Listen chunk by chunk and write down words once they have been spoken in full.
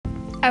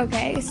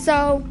Okay,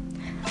 so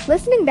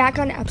listening back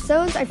on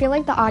episodes, I feel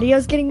like the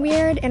audio's getting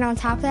weird, and on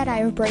top of that, I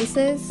have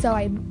braces, so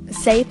I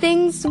say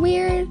things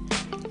weird.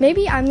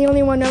 Maybe I'm the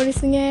only one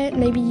noticing it.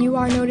 Maybe you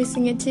are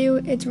noticing it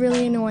too. It's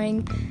really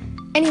annoying.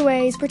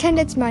 Anyways, pretend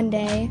it's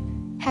Monday.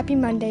 Happy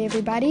Monday,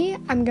 everybody.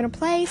 I'm gonna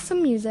play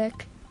some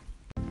music.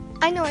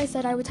 I know I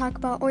said I would talk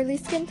about oily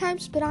skin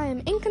types, but I am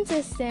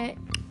inconsistent.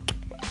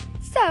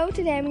 So,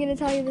 today I'm gonna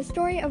tell you the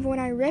story of when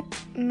I ripped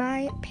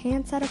my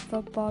pants at a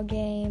football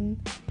game,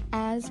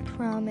 as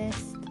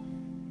promised.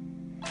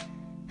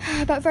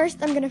 But first,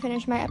 I'm gonna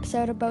finish my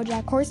episode of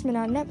BoJack Horseman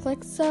on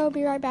Netflix, so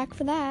be right back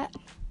for that.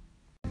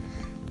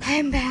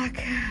 I'm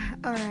back.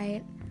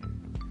 Alright.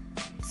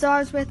 So I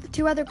was with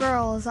 2 other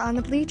girls on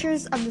the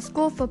bleachers of the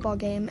school football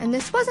game, and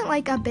this wasn't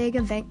like a big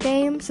event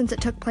game since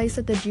it took place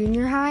at the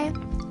junior high.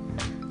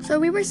 So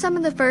we were some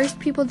of the first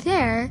people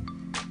there,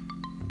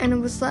 and it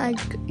was like,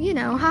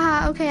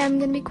 haha, okay, I'm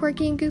gonna be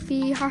quirky and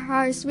goofy,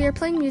 haha. So we were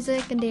playing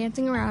music and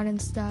dancing around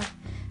and stuff,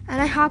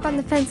 and I hop on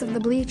the fence of the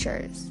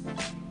bleachers.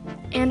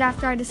 And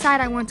after I decide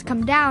I want to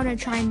come down and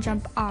try and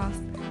jump off,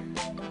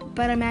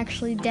 but I'm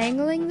actually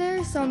dangling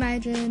there, so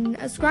imagine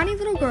a scrawny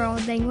little girl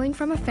dangling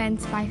from a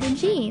fence by her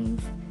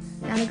jeans.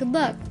 Not a good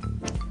look.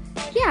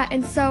 Yeah,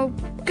 and so,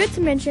 good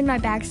to mention my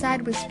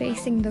backside was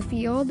facing the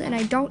field, and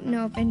I don't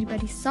know if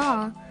anybody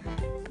saw,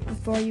 but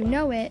before you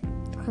know it,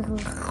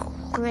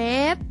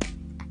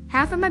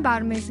 half of my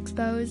bottom is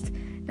exposed.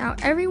 Now,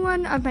 every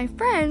one of my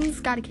friends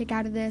got a kick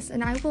out of this,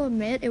 and I will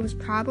admit it was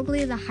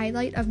probably the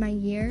highlight of my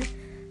year,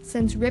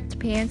 since ripped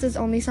pants is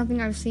only something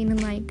I've seen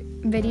in, like,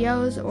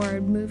 videos or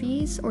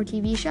movies or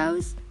TV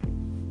shows.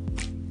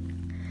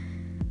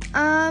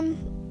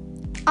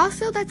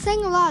 Also, that's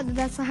saying a lot that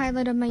that's the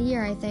highlight of my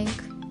year, I think.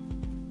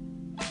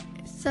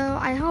 So,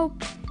 I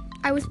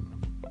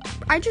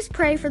just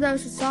pray for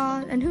those who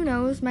saw, and who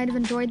knows, might have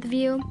enjoyed the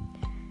view.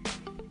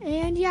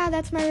 And yeah,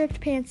 that's my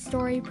ripped pants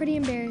story. Pretty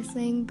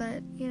embarrassing,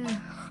 but, you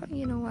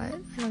know what?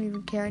 I don't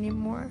even care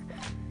anymore.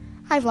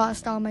 I've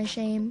lost all my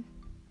shame.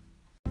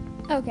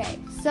 Okay,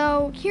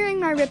 so hearing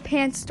my ripped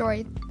pants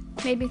story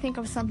made me think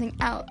of something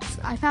else.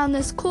 I found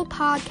this cool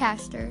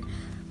podcaster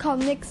called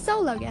Nick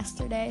Solo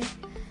yesterday,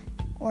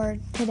 or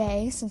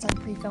today, since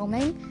I'm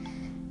pre-filming,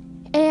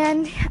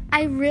 and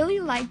I really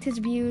liked his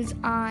views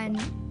on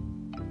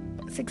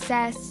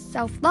success,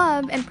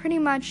 self-love, and pretty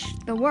much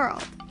the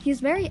world.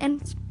 He's very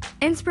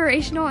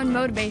inspirational and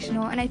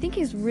motivational, and I think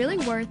he's really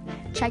worth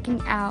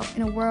checking out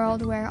in a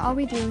world where all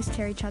we do is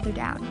tear each other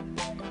down.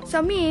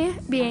 So me,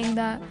 being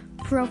the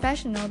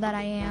professional that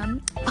I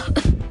am,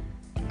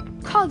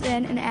 called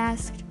in and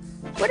asked,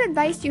 what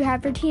advice do you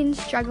have for teens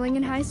struggling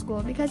in high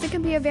school? Because it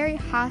can be a very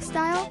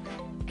hostile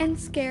and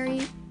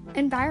scary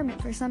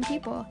environment for some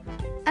people.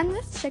 And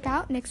let's check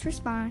out Nick's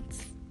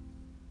response.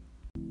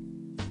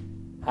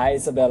 Hi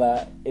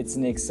Isabella, it's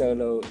Nick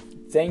Solo.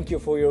 Thank you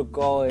for your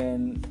call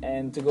in.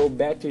 And to go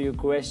back to your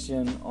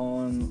question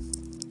on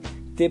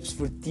tips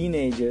for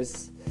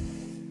teenagers,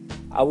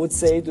 I would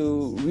say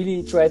to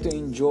really try to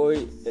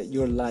enjoy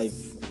your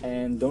life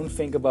and don't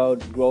think about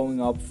growing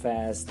up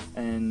fast.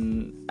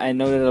 And I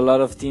know that a lot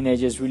of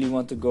teenagers really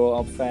want to grow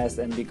up fast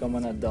and become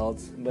an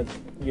adult, but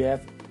you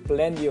have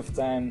plenty of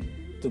time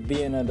to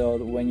be an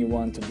adult when you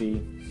want to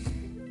be.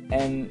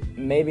 And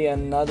maybe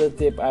another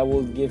tip I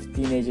would give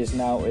teenagers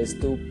now is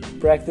to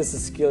practice a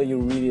skill you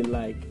really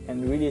like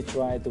and really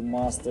try to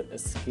master a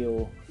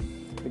skill,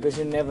 because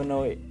you never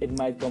know, it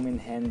might come in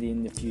handy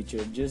in the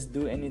future. Just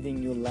do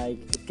anything you like.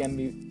 It can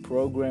be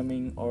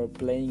programming or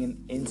playing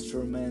an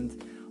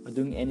instrument or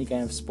doing any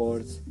kind of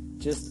sports.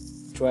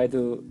 Just try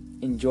to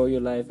enjoy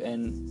your life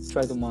and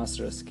try to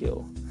master a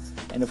skill.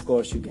 And of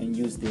course, you can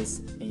use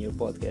this in your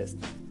podcast.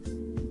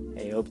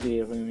 Hey, hope to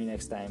hear from you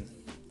next time.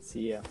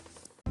 See ya.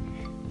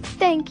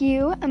 Thank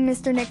you,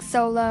 Mr. Nick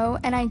Solo,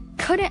 and I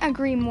couldn't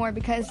agree more,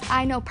 because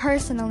I know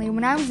personally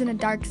when I was in a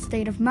dark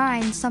state of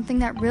mind, something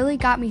that really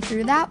got me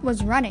through that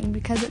was running,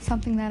 because it's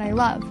something that I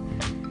love.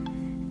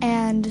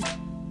 And,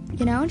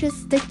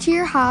 just stick to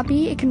your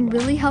hobby. It can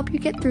really help you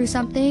get through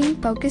something.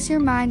 Focus your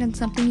mind on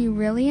something you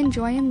really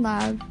enjoy and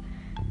love.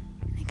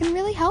 It can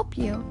really help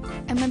you.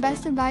 And my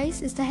best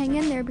advice is to hang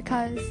in there,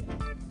 because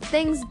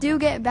things do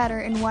get better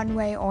in one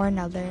way or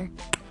another.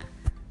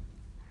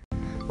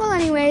 Well,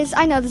 anyways,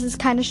 I know this is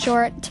kind of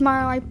short.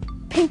 Tomorrow, I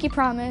pinky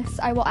promise,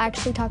 I will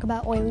actually talk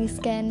about oily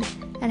skin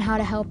and how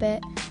to help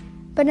it.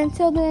 But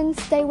until then,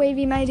 stay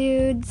wavy, my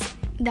dudes.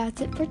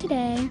 That's it for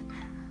today.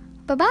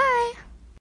 Bye-bye!